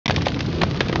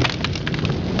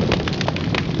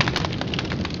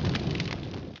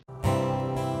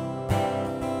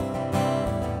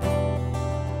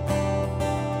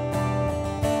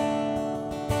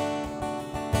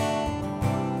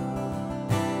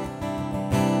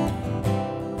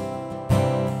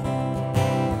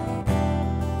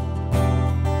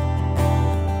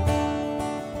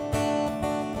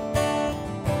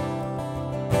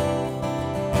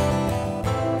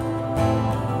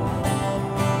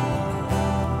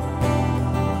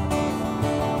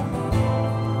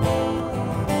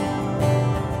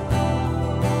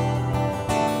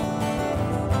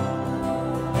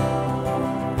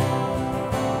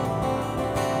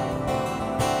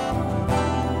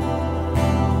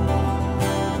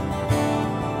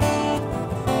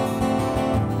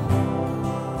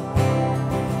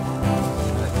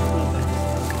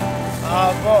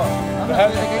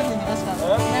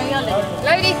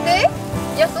Hur gick det?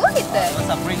 Jag såg inte.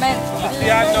 Men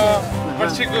Luciano,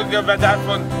 varsågod gubben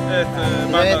därifrån.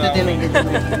 Jag vet inte, det är nog lite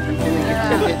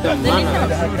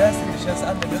Det känns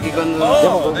fett.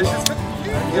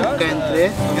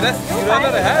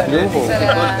 Grönare här.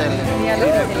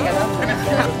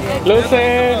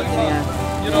 Lucy!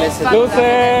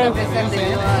 Lucy!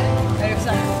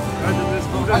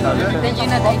 den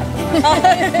gynnar dig.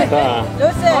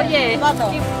 Lucy!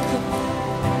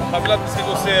 Han vill att vi ska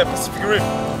gå och se Pacific Rim.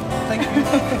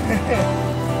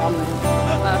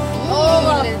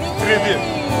 Vad fint. 3D.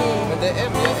 Men det är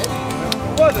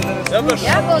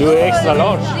Du är extra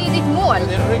large. Det är ditt mål.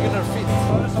 regular fit.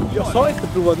 Jag sa inte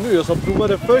prova nu, jag sa prova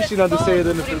det först innan du säger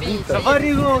den är för liten.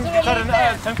 Varje gång tar den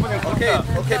här, sen får den kolla.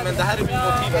 Okej, men det här är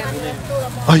motivet.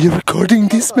 Are you recording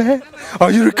this, man?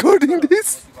 Are you recording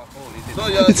this?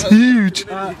 It's huge.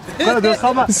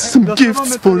 Some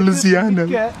gifts for Luciano.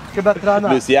 Ska börja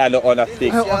träna. Luciano on a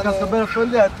stick. Och han ska börja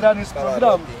följa ett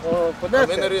träningsprogram på nätet.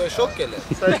 Menar du jag är tjock eller?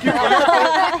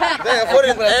 Nej, jag får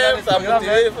inte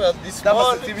motivering för att det är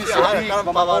smart. Jag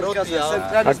kan Pavarotti.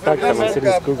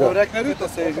 Och räknar ut och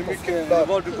säger hur mycket,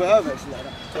 vad du behöver.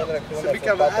 Så vi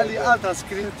kan vara ärliga, allt han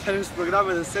skriver i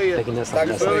träningsprogrammet säger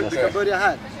du kan börja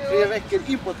här. 3 veckor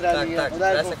in på träningen och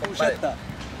därifrån fortsätta.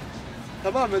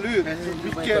 Tamam, eller hur?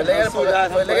 Mycket så där.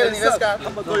 Han lägger den i väskan.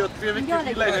 Han bara, då jag 3 veckor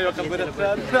till innan jag kan börja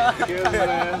träna.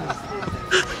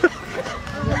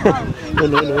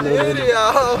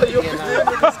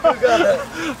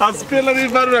 Han spelar i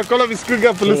värmen. Kolla vid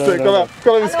skuggan på Lusse.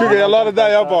 Kolla vid skuggan. Jag la det där.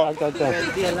 Jag bara. Tack.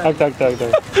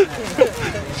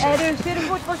 Ser du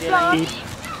fotbollslag?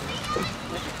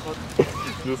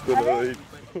 Just det.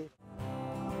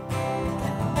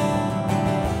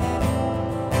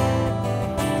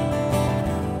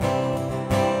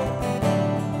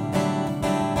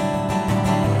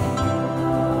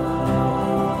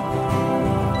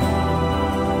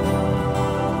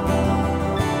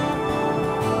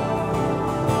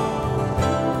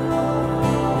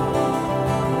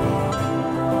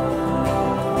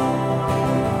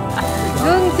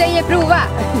 Lugn säger prova.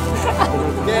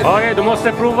 Okej, du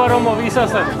måste prova dem och visa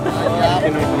sen.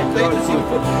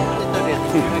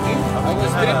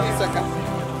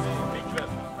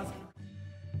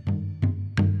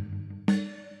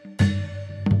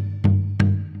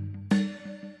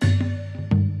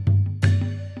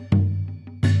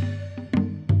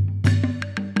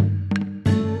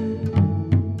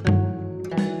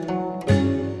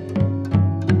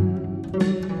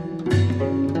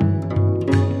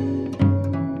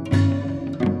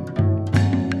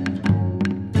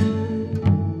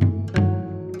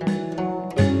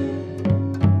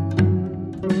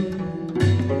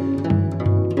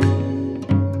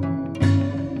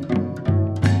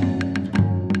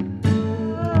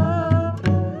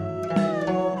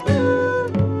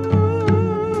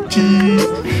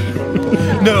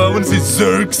 No, I want to say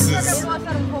Xerxes.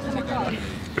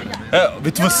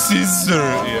 Vet du vad Caesar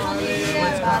är?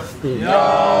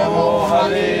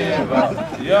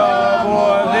 Jag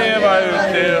må leva ut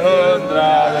till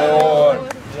 100 år.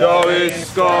 Ja, vi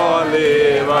ska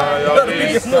leva, ja,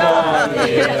 vi ska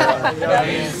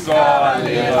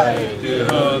leva ut till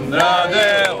 100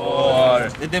 år.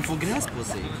 Den får gräs på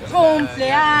sig.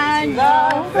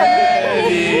 Cumpleaños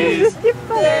feliz.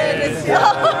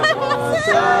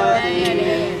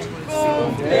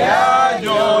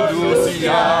 Cumpleaños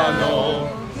Luciano.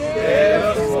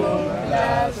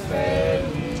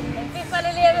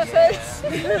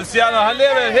 Luciano, han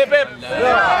lever. Hip hip.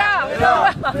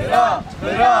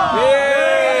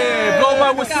 Hey, blow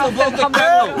my whistle, blow the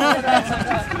candle.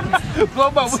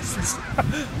 Blow my whistle.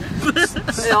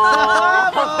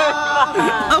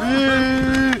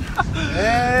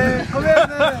 Kom igen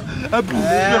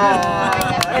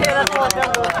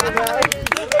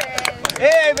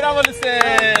Hey, bravo Luce.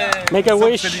 Make a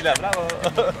wish. Bravo.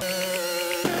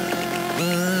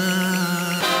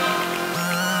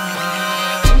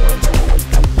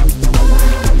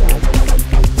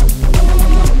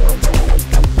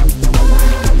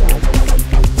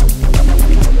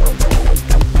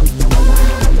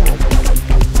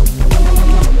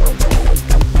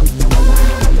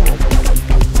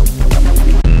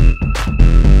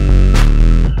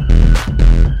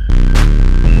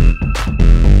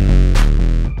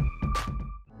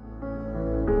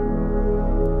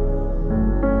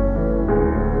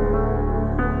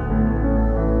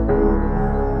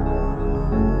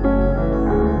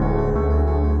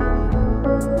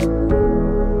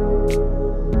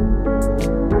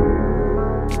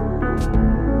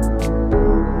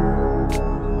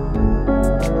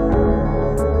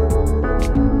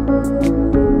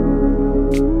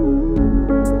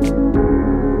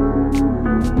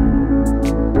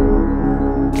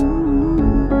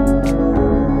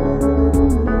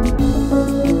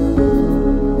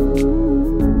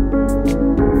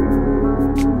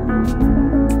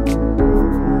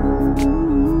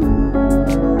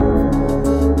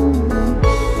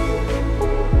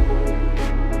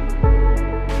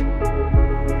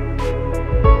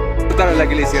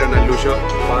 le hicieron al Lucio?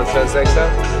 ¿Juan svensexa?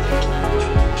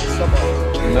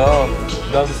 No,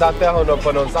 de satte honom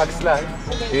på någons axlar.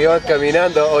 Vi var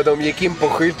caminando och de gick in på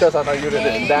skylten så att han gjorde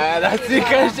det. Nej, det är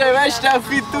kanske värsta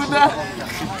fittorna.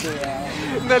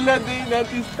 De ledde in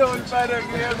till stolpar och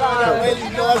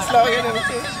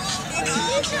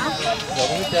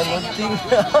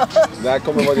det här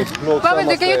kommer vara ditt plågsammaste.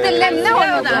 Du kan ju inte lämna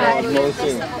honom där.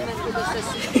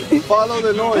 Follow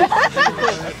the noise.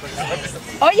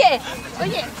 Oje!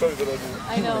 Oje!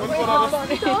 I know.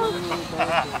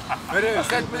 Hörru,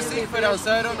 sätt musik för hans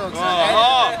öron också.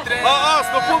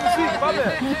 Slå på musik,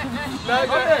 Balle!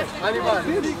 Anibal,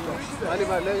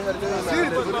 lägg här.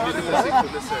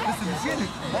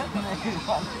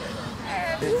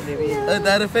 Det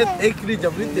här är fett äckligt,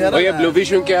 jag vill inte göra det. Oye, Blue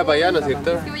Vision kan jag bara gärna sitta.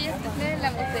 Du var jättesnälla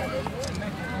mot dig.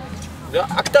 Ja,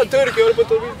 akta turk, jag håller på att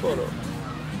ta bild på honom.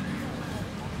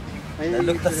 Det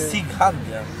luktar cigghand,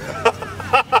 ja.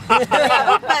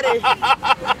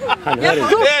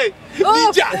 Hej! Gå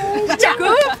upp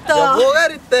då! Jag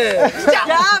vågar inte!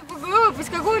 Ja, gå upp, vi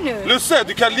ska gå nu. Lusse,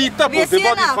 du kan lita på att det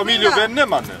var din familj och vänner,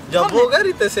 mannen. Jag vågar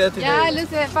inte säga till dig. Ja,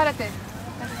 Lusse, para dig.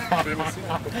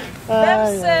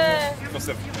 Vems...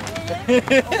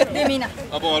 Det är mina.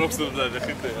 Abba också där, det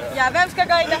skiter Ja, vem ska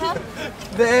guida han?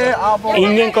 Det är Abba.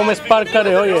 Ingen kommer sparka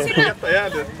dig, oje.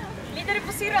 Litar du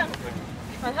på syrran?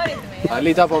 Han hör inte mig. Han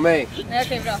litar på mig. Nej,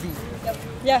 okej, bra.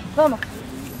 Ja, vamos.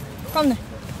 Kom nu.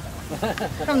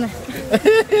 Kom nu.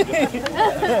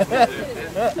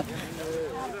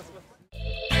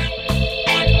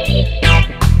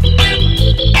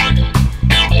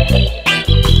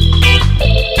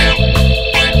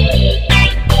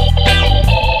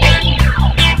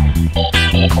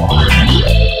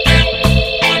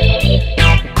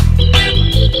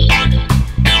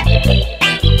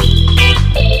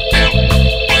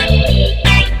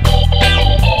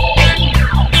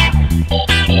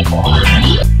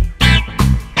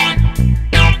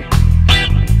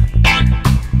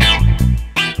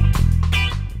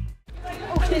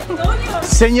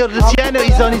 Senor Luciano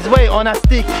is on his way on a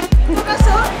stick.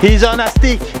 He's on a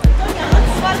stick.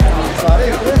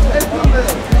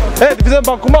 Hej, det finns en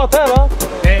bankomat här, va?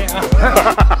 Nej.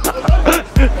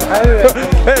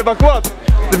 Hej, bankomat.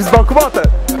 Det finns bankomater.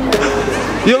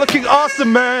 You're looking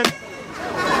awesome, man.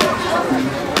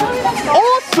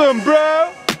 Awesome,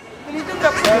 bro.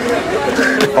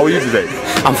 How are you today?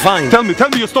 I'm fine. Tell me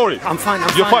your story. I'm fine.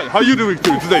 You're fine. How are you doing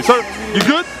today, sir? You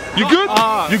good? You good?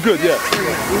 You good? Yeah.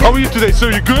 How are you today, sir?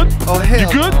 You good? Oh hell. You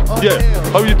good? Oh, yeah.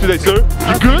 Hell. How are you today, sir?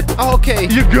 You good? Oh, okay.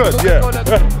 You good? Yeah.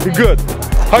 You good?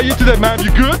 How are you today, man?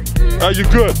 You good? You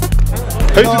good?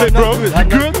 Hey No, today, bro. good. You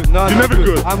good? No, You're never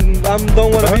good. I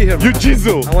don't want to be here. You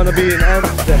Jizzle. I want to be in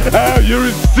Amsterdam. You're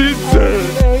a sister.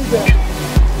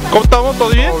 ¿Cómo estamos?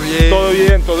 ¿Todo bien? Todo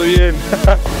bien, todo bien.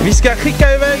 Vi ska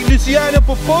skicka iväg Luciano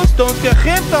på post. De ska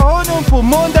hämta honom på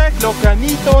måndag klockan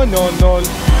 19:00.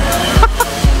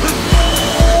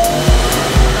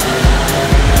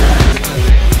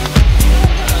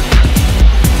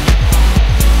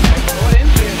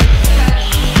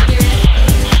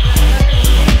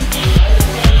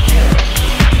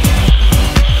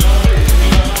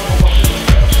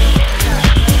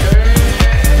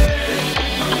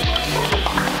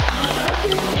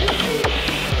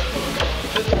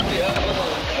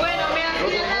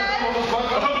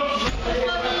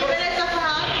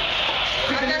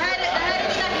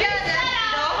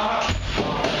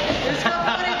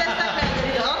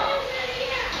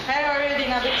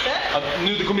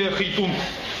 Nu det kommer göra skitont.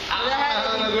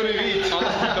 Nu går det vit.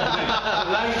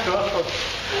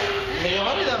 Men jag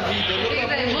har redan vit.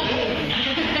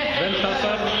 Vem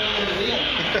tassar?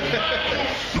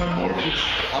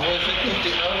 Han var fett ont i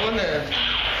ögonen.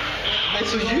 Det är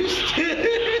så ljust.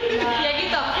 Jag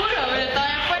hittar på då, men utan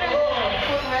jag får det.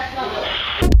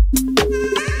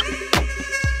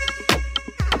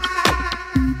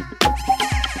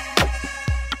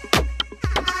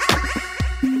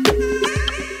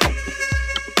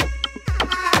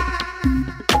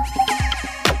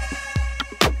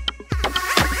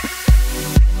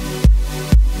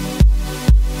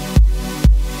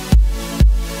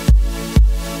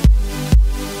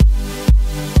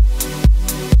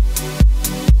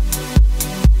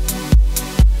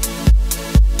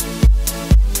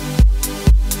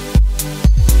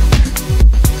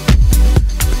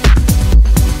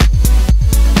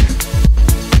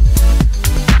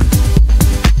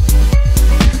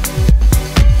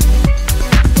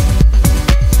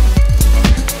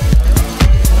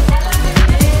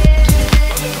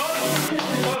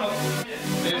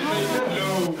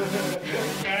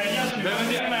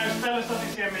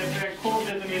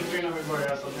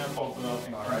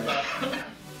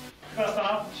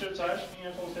 Västarna ser ut så här,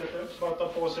 inga konstigheter. Bara ta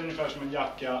på sig ungefär som en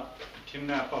jacka,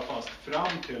 knäppa fast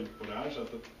fram till på det här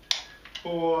sättet.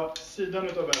 På sidan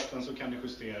utav västen så kan ni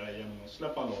justera genom att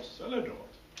släppa loss eller dra.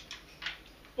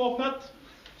 Vapnet,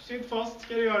 sitt fast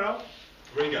ska det göra.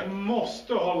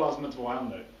 Måste hållas med 2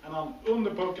 händer. En hand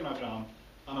under puckarna fram,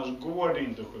 annars går det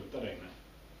inte att skjuta där inne.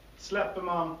 Släpper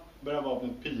man börjar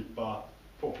vapnet pipa,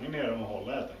 påminn er om att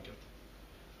hålla helt enkelt.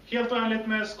 Helt vänligt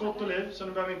med skott och liv, så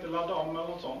ni behöver inte ladda om eller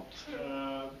något sånt.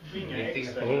 Inga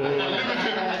extra. Tjejen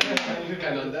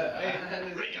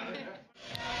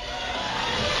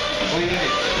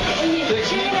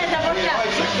är där borta.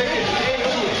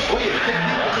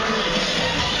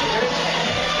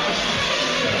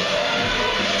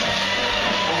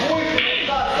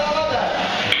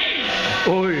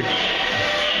 Oj!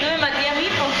 No me maté a mí,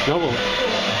 pues. No.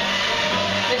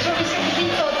 Eso dice que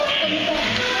todo.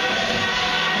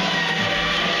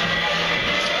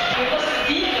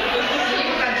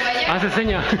 Hace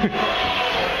seña.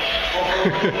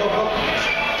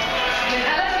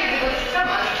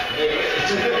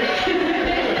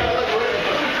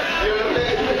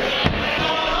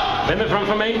 Vem är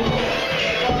framför mig?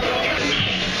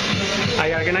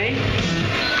 Hay alguien ahí?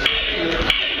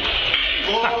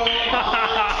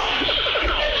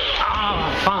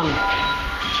 Ah, fan.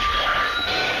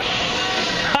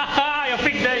 Haha, jag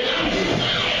fick dig.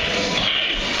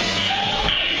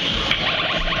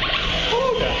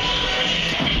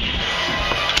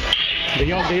 Det är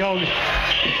jag, det är jag.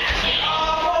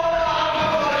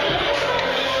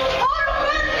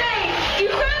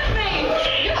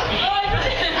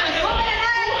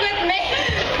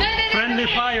 Friendly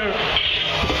fire.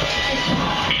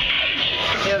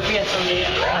 Jag vet om det är.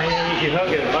 Nej, till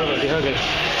höger, Barbara, till höger.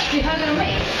 Till höger om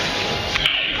mig?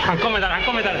 Han kommer där, han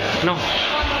kommer där. No,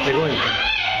 det går inte.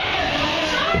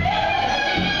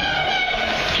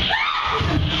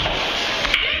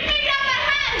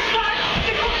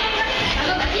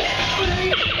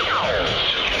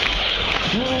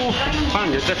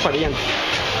 Fan, jag träffade igen.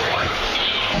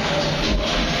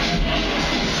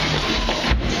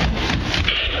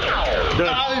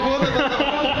 Död.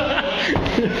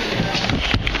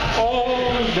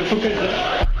 Åh, det funkar inte.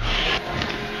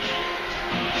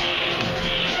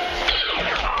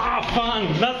 Ah, fan,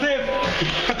 Lasse!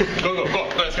 Gå,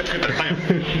 jag ska skjuta dig.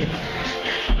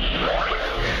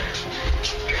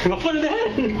 Vad fan är det här?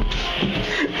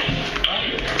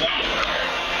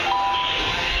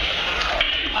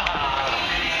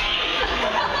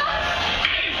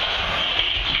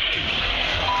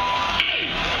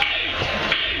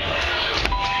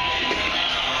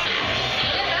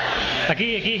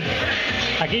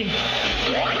 Aquí.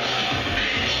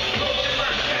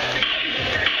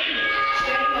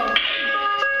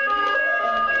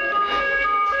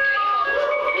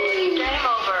 Game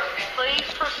over. Please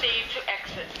proceed to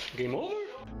exit. Game over?